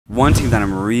one team that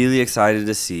I'm really excited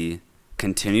to see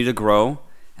continue to grow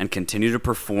and continue to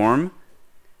perform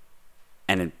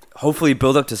and hopefully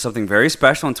build up to something very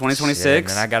special in 2026. Shit,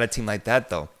 man, I got a team like that,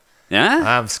 though. Yeah?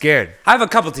 I'm scared. I have a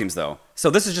couple teams, though. So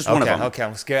this is just one of them. Okay,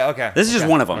 I'm scared. Okay. This is just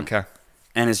one of them. Okay.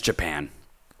 And it's Japan.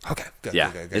 Okay, good.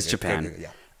 Yeah, good, it's good, Japan. good,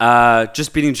 yeah.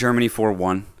 Just beating Germany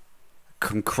 4-1.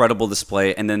 Incredible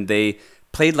display. And then they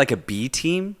played like a B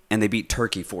team, and they beat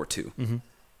Turkey 4-2. Mm-hmm.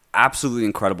 Absolutely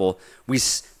incredible.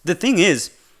 The thing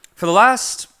is, for the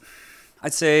last,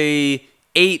 I'd say,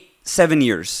 8-7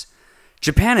 years,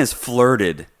 Japan has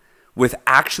flirted with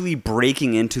actually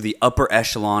breaking into the upper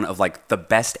echelon of like the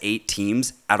best 8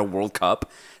 teams at a World Cup.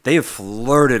 They have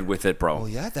flirted with it, bro. Oh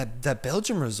yeah, that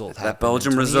Belgium result. That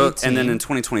Belgium result, and then in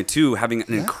 2022 having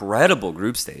an incredible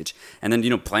group stage, and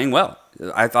then playing well.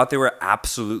 I thought they were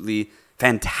absolutely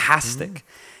fantastic.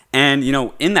 And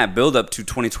in that build up to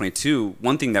 2022,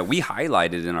 one thing that we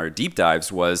highlighted in our deep dives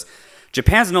was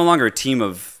Japan's no longer a team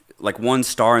of like one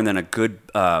star and then a good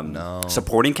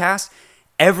supporting cast.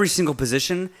 Every single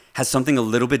position has something a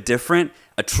little bit different,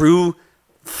 a true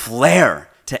flair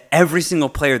to every single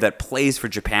player that plays for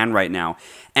Japan right now.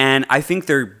 And I think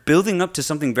they're building up to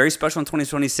something very special in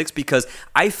 2026 because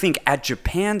I think at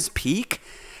Japan's peak,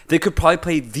 they could probably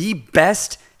play the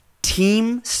best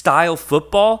team-style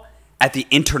football at the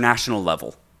international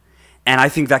level. And I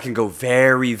think that can go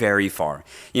very, very far.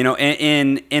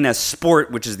 In a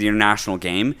sport, which is the international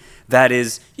game, that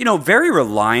is, very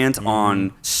reliant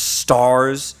on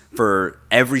stars for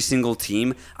every single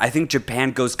team. I think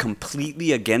Japan goes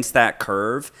completely against that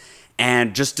curve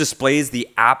and just displays the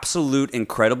absolute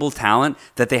incredible talent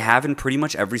that they have in pretty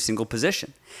much every single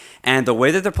position. And the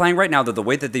way that they're playing right now, the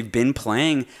way that they've been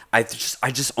playing, I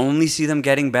just only see them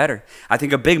getting better. I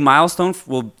think a big milestone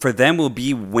for them will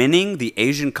be winning the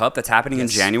Asian Cup that's happening in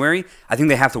January. I think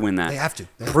they have to win that. They have to.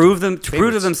 Prove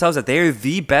to themselves that they are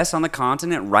the best on the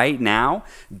continent right now.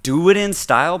 Do it in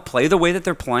style, play the way that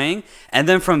they're playing, and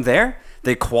then from there,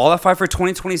 they qualify for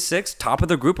 2026, top of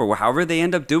the group, or however they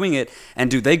end up doing it. And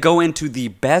do they go into the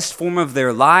best form of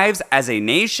their lives as a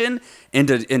nation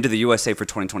into the USA for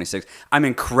 2026? I'm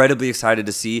incredibly excited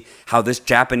to see how this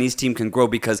Japanese team can grow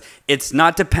because it's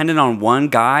not dependent on one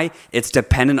guy. It's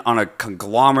dependent on a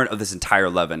conglomerate of this entire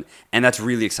 11. And that's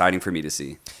really exciting for me to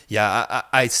see. Yeah,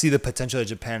 I see the potential that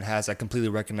Japan has. I completely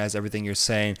recognize everything you're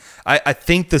saying. I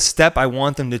think the step I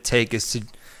want them to take is to,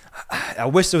 I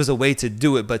wish there was a way to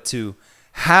do it, but to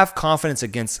have confidence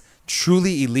against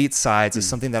truly elite sides is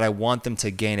something that I want them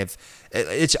to gain.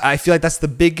 I feel like that's the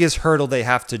biggest hurdle they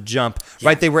have to jump.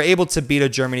 Right? They were able to beat a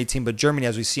Germany team, but Germany,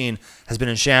 as we've seen, has been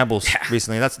in shambles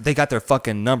recently. They got their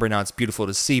fucking number now. It's beautiful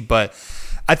to see. But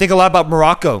I think a lot about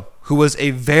Morocco, who was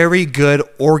a very good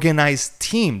organized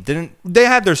team. They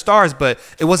had their stars, but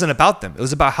it wasn't about them. It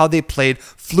was about how they played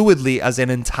fluidly as an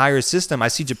entire system. I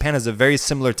see Japan as a very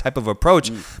similar type of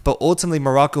approach, but ultimately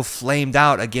Morocco flamed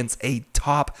out against a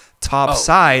top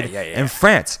side in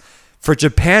France. For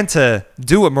Japan to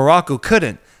do what Morocco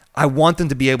couldn't, I want them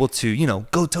to be able to,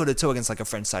 go toe-to-toe against like a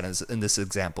French side in this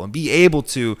example and be able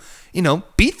to,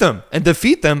 beat them and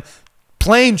defeat them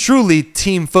playing truly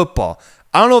team football.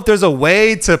 I don't know if there's a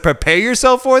way to prepare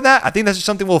yourself for that. I think that's just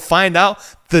something we'll find out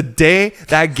the day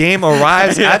that game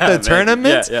arrives at the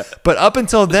tournament. But up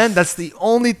until then, that's the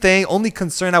only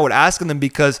concern I would ask of them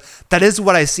because that is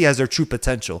what I see as their true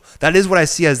potential. That is what I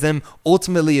see as them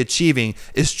ultimately achieving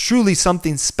is truly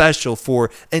something special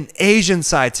for an Asian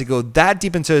side to go that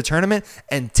deep into the tournament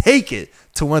and take it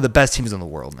to one of the best teams in the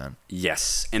world, man.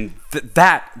 Yes, and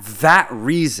that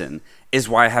reason is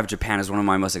why I have Japan as one of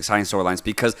my most exciting storylines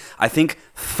because I think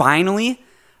finally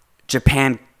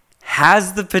Japan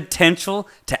has the potential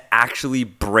to actually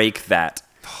break that,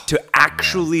 to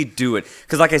actually do it.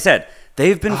 Because like I said,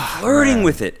 they've been flirting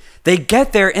with it. They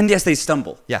get there and yes, they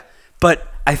stumble. Yeah. But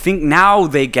I think now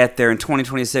they get there in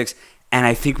 2026 and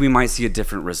I think we might see a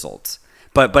different result.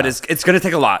 But it's going to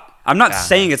take a lot. I'm not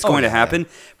saying it's going to happen,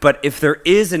 but if there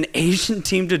is an Asian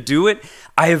team to do it,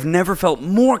 I have never felt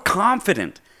more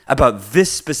confident about this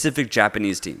specific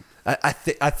Japanese team. I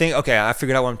think, okay, I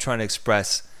figured out what I'm trying to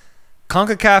express.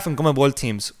 CONCACAF and CONMEBOL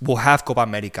teams will have Copa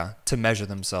America to measure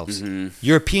themselves.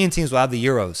 European teams will have the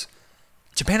Euros.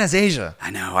 Japan has Asia. I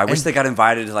know. I wish they got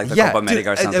invited to like the Copa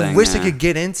America or something. I wish they could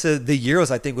get into the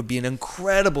Euros. I think would be an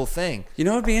incredible thing. You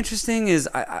know what would be interesting is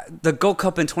the Gold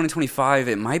Cup in 2025.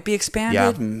 It might be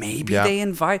expanded. Maybe they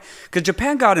invite because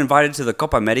Japan got invited to the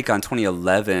Copa America in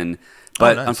 2011.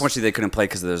 But unfortunately, they couldn't play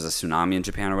because there's a tsunami in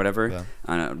Japan or whatever.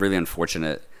 Really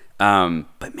unfortunate.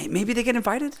 But maybe they get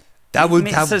invited. That would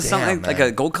something like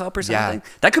a Gold Cup or something.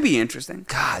 That could be interesting.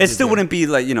 God, it still wouldn't be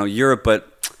like Europe,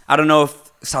 but I don't know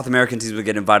if South American teams would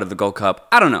get invited to the Gold Cup.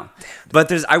 I don't know.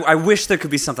 But I wish there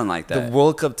could be something like that. The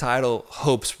World Cup title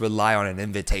hopes rely on an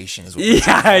invitation. Is what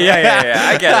yeah.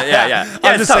 I get it. Yeah.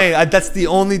 I'm just saying, that's the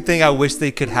only thing I wish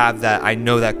they could have that I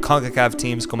know that CONCACAF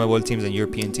teams, CONMEBOL teams, and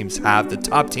European teams have. The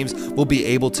top teams will be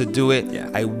able to do it. Yeah.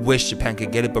 I wish Japan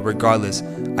could get it, but regardless,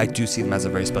 I do see them as a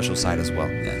very special side as well.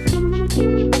 Yeah.